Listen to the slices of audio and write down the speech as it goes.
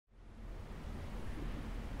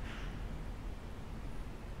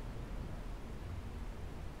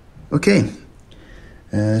Okay,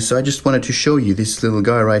 so I just wanted to show you this little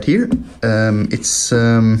guy right here. It's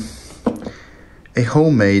a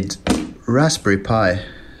homemade Raspberry Pi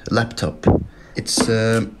laptop. It's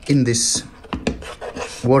in this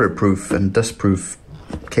waterproof and dustproof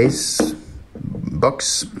case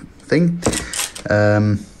box thing.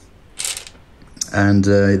 There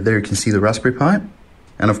you can see the Raspberry Pi.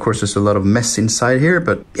 And of course there's a lot of mess inside here,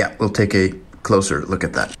 but yeah, we'll take a closer look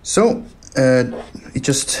at that. So it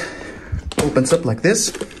just opens up like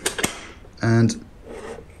this, and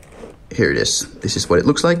here it is. This is what it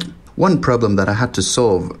looks like. One problem that I had to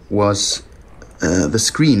solve was the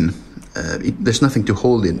screen. There's nothing to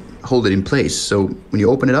hold it in place, so when you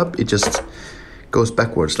open it up it just goes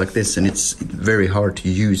backwards like this, and it's very hard to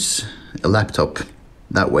use a laptop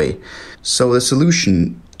that way. So the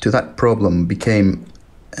solution to that problem became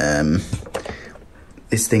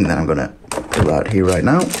this thing that I'm gonna pull out here right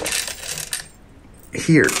now.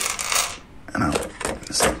 Here, and I'll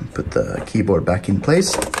just put the keyboard back in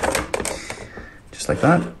place, just like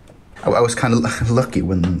that. I was kind of lucky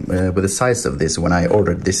when with the size of this when I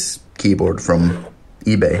ordered this keyboard from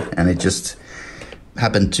eBay, and it just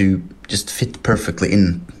happened to just fit perfectly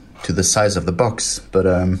in to the size of the box. But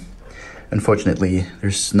unfortunately,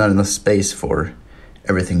 there's not enough space for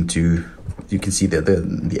everything to. You can see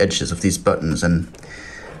the edges of these buttons, and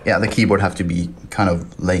yeah, the keyboard have to be kind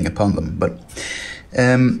of laying upon them. But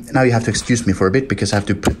now you have to excuse me for a bit because I have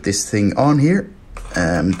to put this thing on here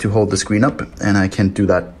to hold the screen up, and I can't do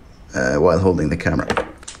that while holding the camera.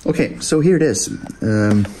 Okay, so here it is.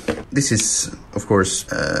 This is, of course,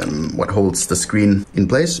 what holds the screen in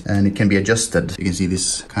place, and it can be adjusted. You can see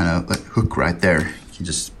this kind of like hook right there. It can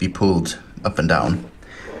just be pulled up and down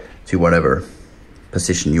to whatever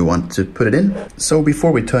position you want to put it in. So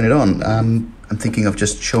before we turn it on, I'm thinking of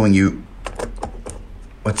just showing you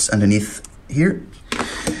what's underneath here.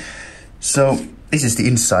 So this is the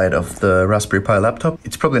inside of the Raspberry Pi laptop.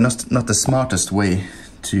 It's probably not the smartest way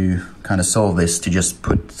to kind of solve this, to just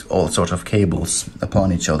put all sorts of cables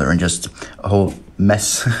upon each other and just a whole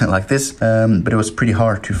mess like this. But it was pretty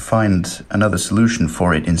hard to find another solution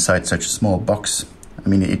for it inside such a small box. I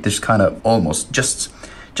mean, there's kind of almost just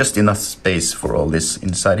enough space for all this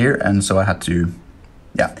inside here, and so I had to,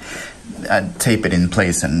 yeah, tape it in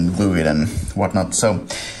place and glue it and whatnot. So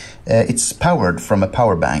it's powered from a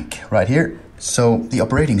power bank right here. So the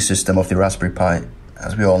operating system of the Raspberry Pi,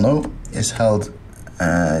 as we all know, is held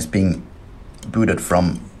is being booted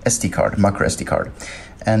from SD card, micro SD card.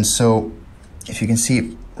 And so if you can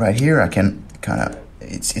see right here, I can kind of,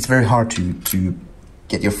 it's very hard to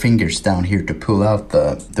get your fingers down here to pull out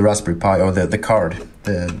the Raspberry Pi, or the card,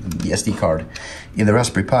 the SD card in the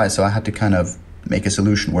Raspberry Pi. So I had to kind of make a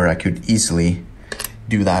solution where I could easily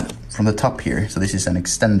do that from the top here. So this is an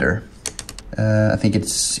extender. I think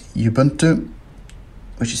it's Ubuntu,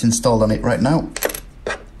 which is installed on it right now.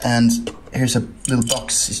 And here's a little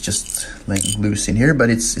box. It's just laying loose in here, but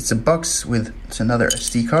it's a box with another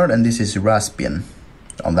SD card, and this is Raspbian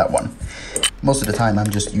on that one. Most of the time I'm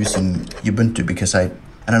just using Ubuntu because I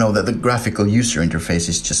don't know, that the graphical user interface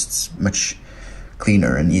is just much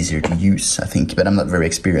cleaner and easier to use, I think, but I'm not very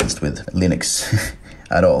experienced with Linux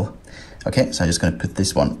at all. Okay, so I'm just gonna put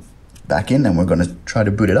this one back in, and we're gonna try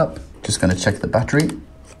to boot it up. Just gonna check the battery.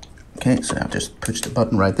 Okay, so I'll just push the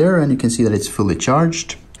button right there, and you can see that it's fully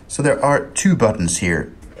charged. So there are two buttons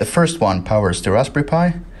here. The first one powers the Raspberry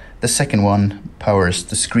Pi. The second one powers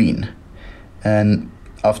the screen. And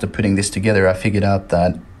after putting this together, I figured out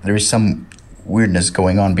that there is some weirdness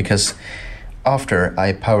going on, because after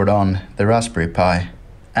I powered on the Raspberry Pi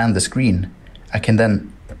and the screen, I can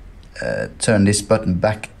then turn this button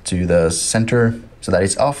back to the center so that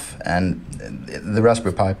it's off, and the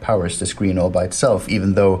Raspberry Pi powers the screen all by itself,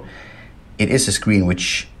 even though it is a screen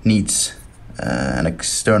which needs an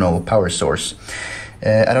external power source.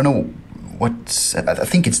 I don't know I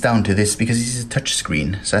think it's down to this, because this is a touch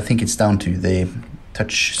screen. So I think it's down to the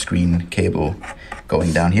touch screen cable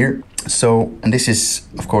going down here. So, and this is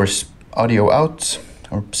of course audio out,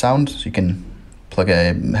 or sound, so you can plug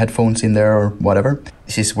headphones in there or whatever.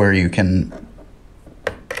 This is where you can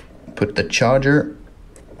put the charger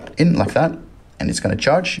in like that, and it's gonna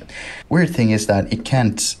charge. Weird thing is that it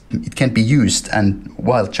can't be used and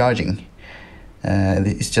while charging.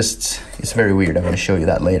 It's very weird. I'm gonna show you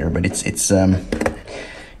that later, but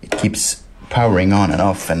it keeps powering on and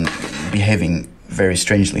off and behaving very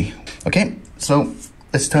strangely. Okay, so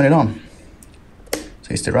let's turn it on. So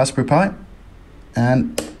it's the Raspberry Pi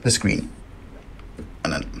and the screen,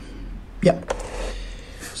 and then yeah,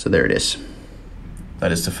 so there it is.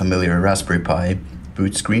 That is the familiar Raspberry Pi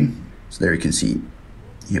boot screen. So there you can see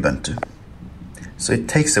Ubuntu. So it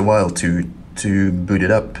takes a while to boot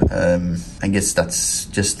it up. I guess that's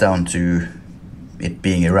just down to it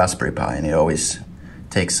being a Raspberry Pi, and it always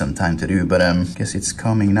takes some time to do, but I guess it's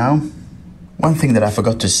coming now. One thing that I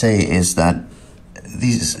forgot to say is that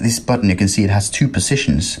this button, you can see it has two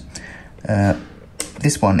positions.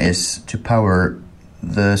 This one is to power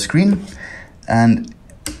the screen, and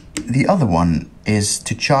the other one is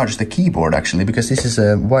to charge the keyboard, actually, because this is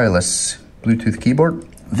a wireless Bluetooth keyboard.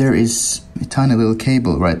 There is a tiny little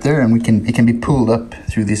cable right there, and it can be pulled up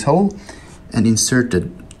through this hole and inserted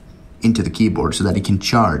into the keyboard so that it can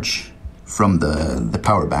charge from the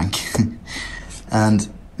power bank. And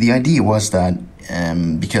the idea was that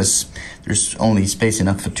because there's only space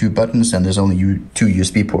enough for 2 buttons and there's only 2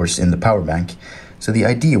 USB ports in the power bank, so the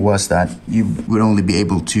idea was that you would only be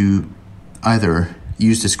able to either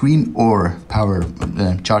use the screen or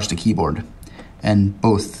charge the keyboard, and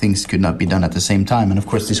both things could not be done at the same time. And of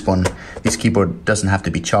course this keyboard doesn't have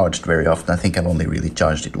to be charged very often. I think I've only really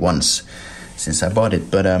charged it once since I bought it,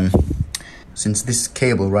 but since this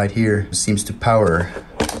cable right here seems to power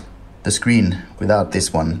the screen without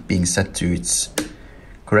this one being set to its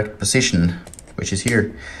correct position, which is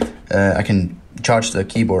here, I can charge the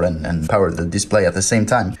keyboard and power the display at the same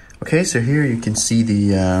time. Okay, so here you can see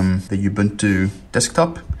the Ubuntu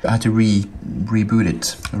desktop. I had to reboot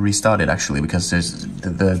it, restart it actually, because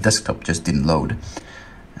the desktop just didn't load.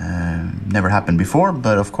 Never happened before,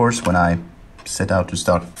 but of course when I set out to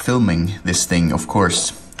start filming this thing, of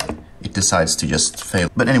course it decides to just fail.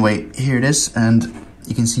 But anyway, here it is, and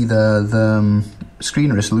you can see the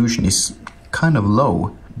screen resolution is kind of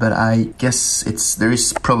low, but I guess there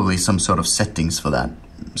is probably some sort of settings for that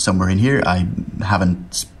somewhere in here. I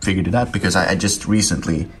haven't figured it out because I just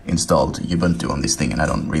recently installed Ubuntu on this thing and I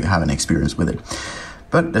don't really have any experience with it.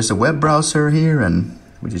 But there's a web browser here, and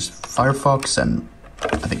which is Firefox, and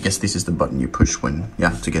I guess this is the button you push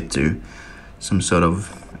to get to some sort of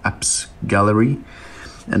apps gallery.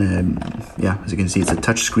 And as you can see, it's a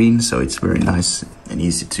touch screen, so it's very nice and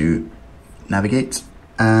easy to navigate.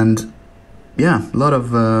 And yeah, a lot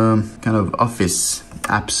of kind of office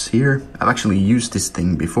apps here. I've actually used this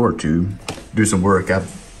thing before to do some work. I've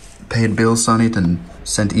paid bills on it and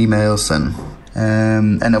sent emails,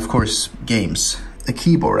 and of course games. The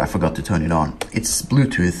keyboard, I forgot to turn it on. It's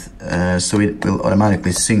Bluetooth, so it will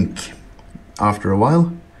automatically sync after a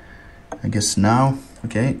while. I guess now.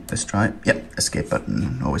 Okay, let's try. Yep, escape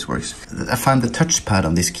button always works. I find the touchpad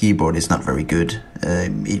on this keyboard is not very good.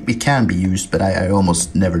 It can be used, but I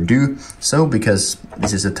almost never do so, because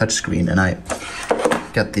this is a touch screen and I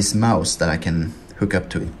got this mouse that I can hook up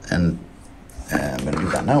to it, and I'm gonna do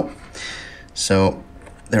that now. So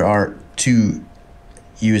there are 2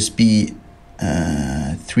 USB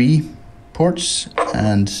 3 ports,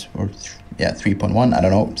 or 3.1, I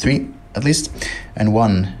don't know, 3 at least, and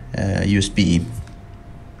 1 USB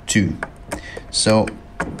 2. So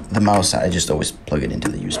the mouse, I just always plug it into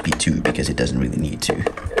the USB 2 because it doesn't really need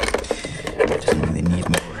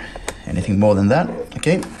anything more than that.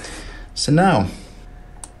 Okay, so now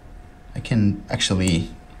I can actually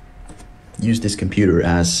use this computer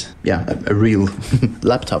as a real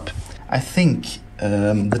laptop. I think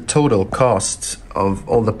the total cost of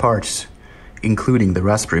all the parts, including the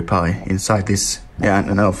Raspberry Pi inside this,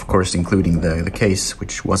 and of course including the case,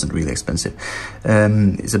 which wasn't really expensive,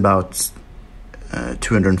 is about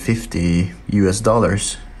 $250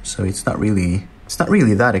 US. So it's not really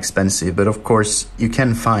that expensive, but of course you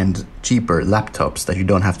can find cheaper laptops that you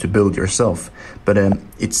don't have to build yourself. But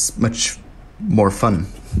it's much more fun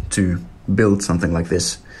to build something like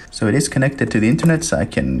this. So it is connected to the internet, so I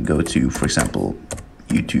can go to, for example,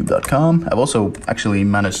 youtube.com. I've also actually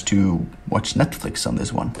managed to watch Netflix on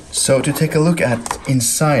this one. So to take a look at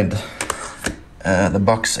inside the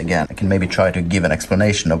box again, I can maybe try to give an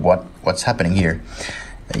explanation of what's happening here,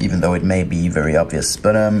 even though it may be very obvious.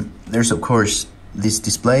 But there's of course this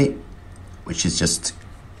display, which is just,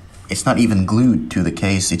 it's not even glued to the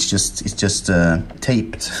case, it's just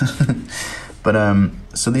taped. But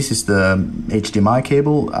so this is the HDMI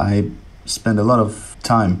cable. I spend a lot of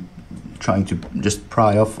time trying to just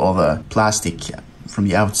pry off all the plastic from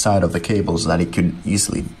the outside of the cable so that it could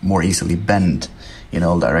more easily bend in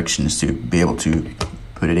all directions to be able to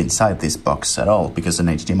put it inside this box at all, because an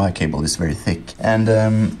HDMI cable is very thick. And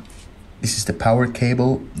this is the power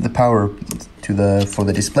cable. The power for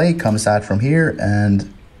the display comes out from here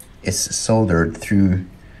and it's soldered through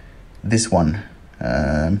this one,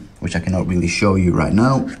 which I cannot really show you right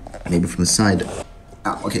now. Maybe from the side.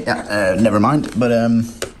 Oh, okay, never mind. But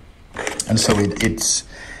and so it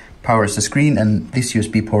powers the screen, and this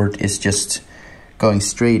USB port is just going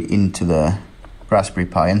straight into the Raspberry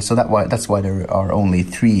Pi, and so that's why there are only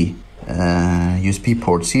 3 USB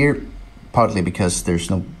ports here. Partly because there's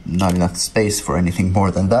not enough space for anything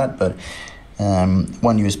more than that, but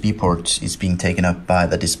one USB port is being taken up by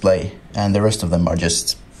the display, and the rest of them are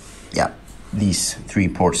just, yeah, these 3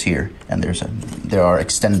 ports here, and there are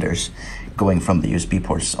extenders going from the USB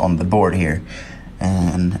ports on the board here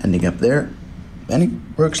and ending up there, and it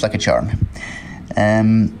works like a charm.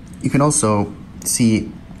 You can also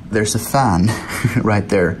see there's a fan right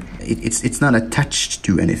there. It's not attached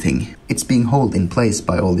to anything. It's being held in place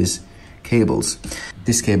by all these cables.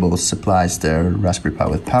 This cable supplies the Raspberry Pi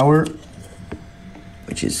with power,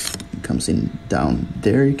 which comes in down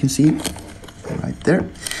there, you can see, right there.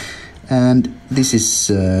 And this is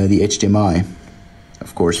the HDMI,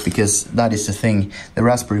 of course, because that is the thing. The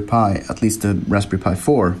Raspberry Pi, at least the Raspberry Pi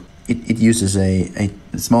 4, it uses a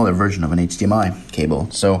smaller version of an HDMI cable,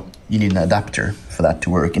 so you need an adapter for that to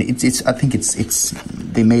work. And I think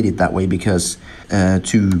they made it that way because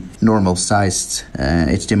 2 normal sized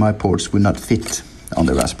HDMI ports would not fit on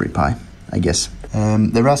the Raspberry Pi, I guess.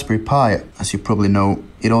 The Raspberry Pi, as you probably know,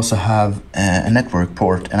 it also have a network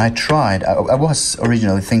port, and I was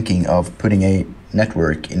originally thinking of putting a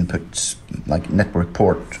network input, like network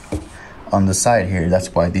port on the side here.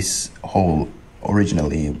 That's why this whole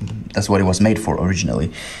that's what it was made for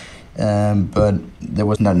originally. But there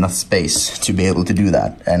was not enough space to be able to do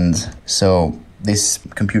that, and so this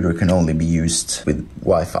computer can only be used with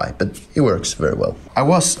Wi-Fi, but it works very well. I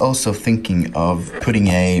was also thinking of putting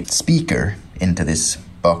a speaker into this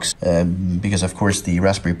box, because of course the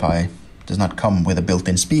Raspberry Pi does not come with a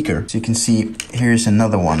built-in speaker. So you can see here's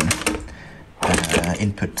another one,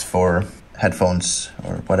 input for headphones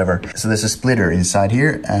or whatever. So there's a splitter inside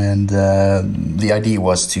here, and the idea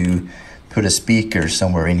was to put a speaker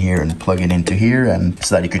somewhere in here and plug it into here, and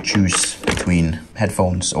so that you could choose between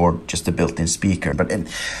headphones or just a built-in speaker. But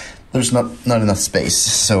there's not enough space,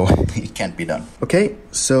 so it can't be done. Okay,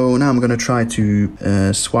 so now I'm gonna try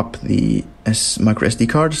to swap the micro SD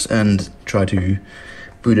cards and try to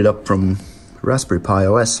boot it up from Raspberry Pi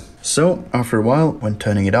OS. So after a while, when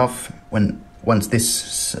turning it off, once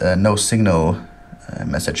this no signal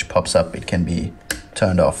message pops up, it can be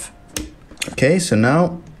turned off. Okay, so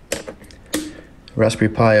now Raspberry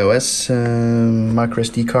Pi OS micro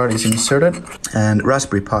SD card is inserted, and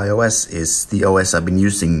Raspberry Pi OS is the OS I've been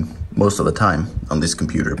using most of the time on this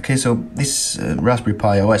computer. Okay, so this Raspberry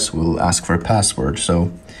Pi OS will ask for a password,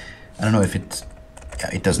 so I don't know if it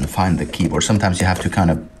doesn't find the keyboard. Sometimes you have to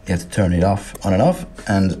turn it off, on and off,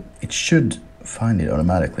 and it should find it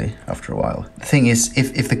automatically after a while. The thing is,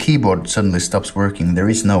 if the keyboard suddenly stops working, there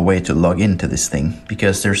is no way to log into this thing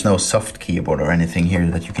because there's no soft keyboard or anything here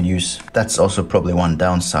that you can use. That's also probably one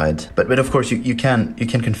downside. But of course you can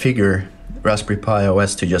configure Raspberry Pi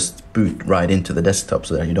OS to just boot right into the desktop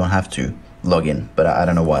so that you don't have to log in, but I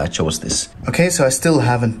don't know why I chose this. Okay, so I still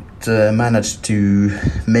haven't managed to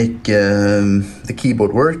make the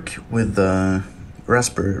keyboard work with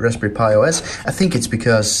Raspberry Pi OS. I think it's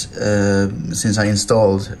because since I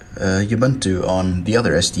installed Ubuntu on the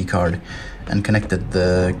other SD card and connected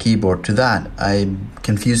the keyboard to that, I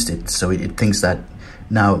confused it, so it thinks that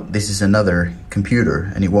now this is another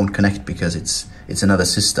computer and it won't connect because it's another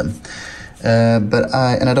system. But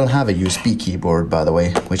I don't have a USB keyboard, by the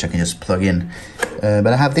way, which I can just plug in. But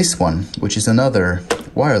I have this one, which is another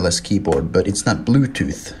wireless keyboard, but it's not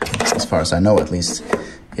Bluetooth, as far as I know at least.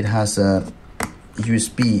 It has a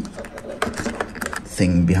USB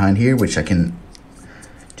thing behind here, which I can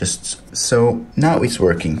just... So now it's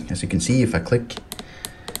working. As you can see, if I click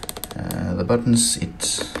the buttons,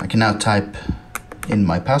 I can now type in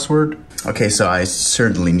my password. Okay, so I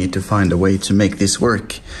certainly need to find a way to make this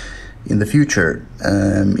work in the future.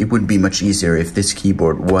 It would be much easier if this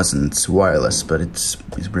keyboard wasn't wireless, but it's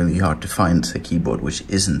really hard to find a keyboard which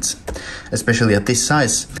isn't, especially at this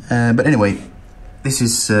size. But anyway, this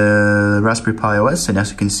is Raspberry Pi OS, and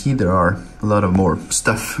as you can see, there are a lot of more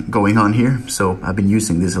stuff going on here, so I've been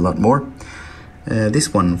using this a lot more.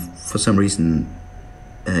 This one, for some reason,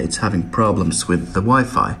 it's having problems with the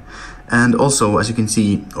Wi-Fi. And also, as you can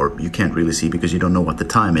see, or you can't really see because you don't know what the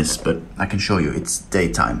time is, but I can show you, it's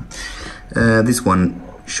daytime. This one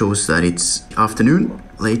shows that it's afternoon,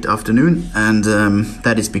 late afternoon, and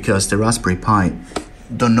that is because the Raspberry Pi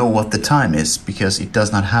don't know what the time is because it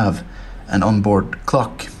does not have an onboard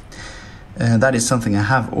clock. That is something I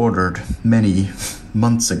have ordered many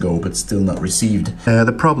months ago, but still not received.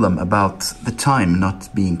 The problem about the time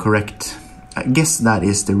not being correct, I guess that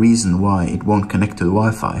is the reason why it won't connect to the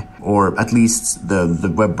Wi-Fi, or at least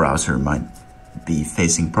the web browser might be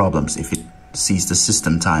facing problems if it sees the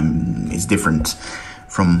system time is different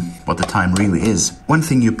from what the time really is. One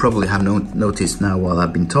thing you probably have noticed now while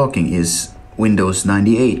I've been talking is Windows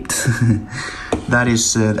 98. That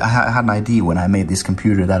is, I had an idea when I made this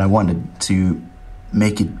computer that I wanted to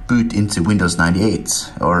make it boot into Windows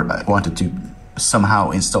 98, or I wanted to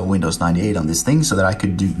somehow install Windows 98 on this thing so that I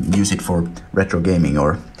could use it for retro gaming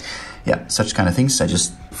or yeah, such kind of things. I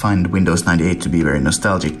just find Windows 98 to be very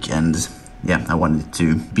nostalgic, and yeah, I wanted it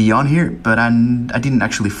to be on here, but I didn't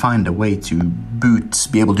actually find a way to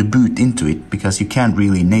be able to boot into it, because you can't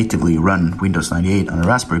really natively run Windows 98 on a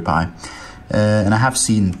Raspberry Pi. And I have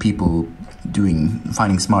seen people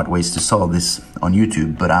finding smart ways to solve this on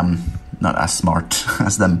YouTube, but I'm not as smart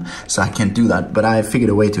as them, so I can't do that. But I figured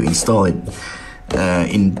a way to install it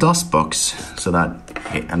in DOSBox, so that,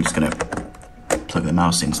 okay, I'm just gonna plug the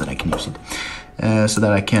mouse in so that I can use it, so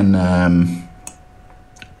that I can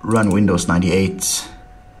run Windows 98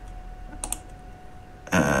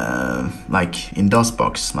 like in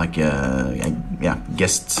DOSBox, like yeah,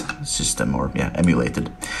 guest system, or yeah, emulated.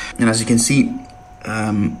 And as you can see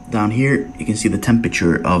down here, you can see the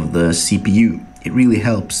temperature of the CPU. It really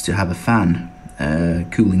helps to have a fan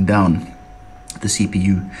cooling down the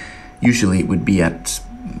CPU. Usually it would be at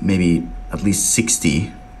maybe at least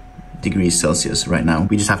 60 degrees Celsius right now.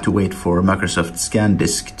 We just have to wait for Microsoft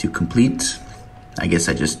ScanDisk to complete. I guess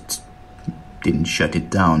I just didn't shut it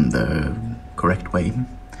down the correct way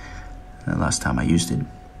last time I used it.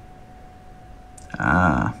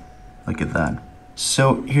 Ah, look at that.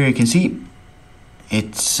 So here you can see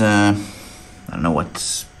it's, I don't know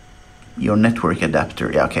what's your network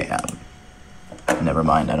adapter. Yeah, okay, never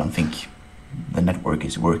mind. I don't think the network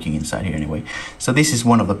is working inside here anyway. So this is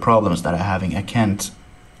one of the problems that I'm having. I can't,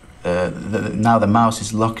 now the mouse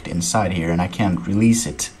is locked inside here and I can't release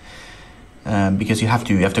it. Because you have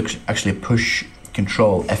to actually push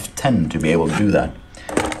Control F10 to be able to do that.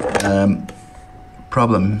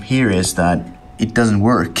 Problem here is that it doesn't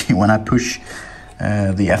work. When I push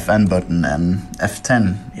the FN button and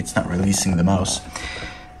F10, it's not releasing the mouse.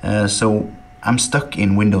 So I'm stuck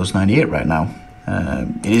in Windows 98 right now.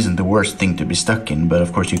 It isn't the worst thing to be stuck in, but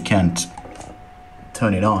of course you can't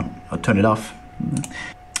turn it on or turn it off.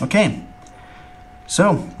 Okay,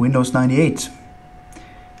 so Windows 98.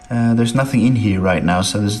 There's nothing in here right now,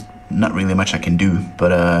 so there's not really much I can do,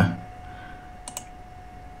 but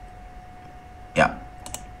yeah,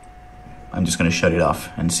 I'm just gonna shut it off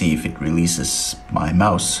and see if it releases my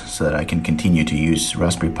mouse so that I can continue to use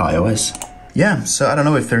Raspberry Pi OS. Yeah, so I don't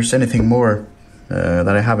know if there's anything more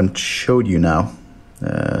that I haven't showed you now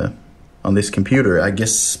on this computer. I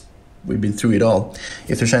guess we've been through it all.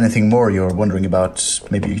 If there's anything more you're wondering about,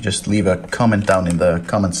 maybe you can just leave a comment down in the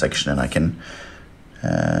comment section and I can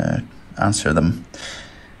answer them.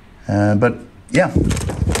 But yeah,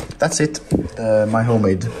 that's it. My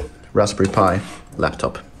homemade Raspberry Pi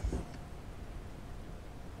laptop.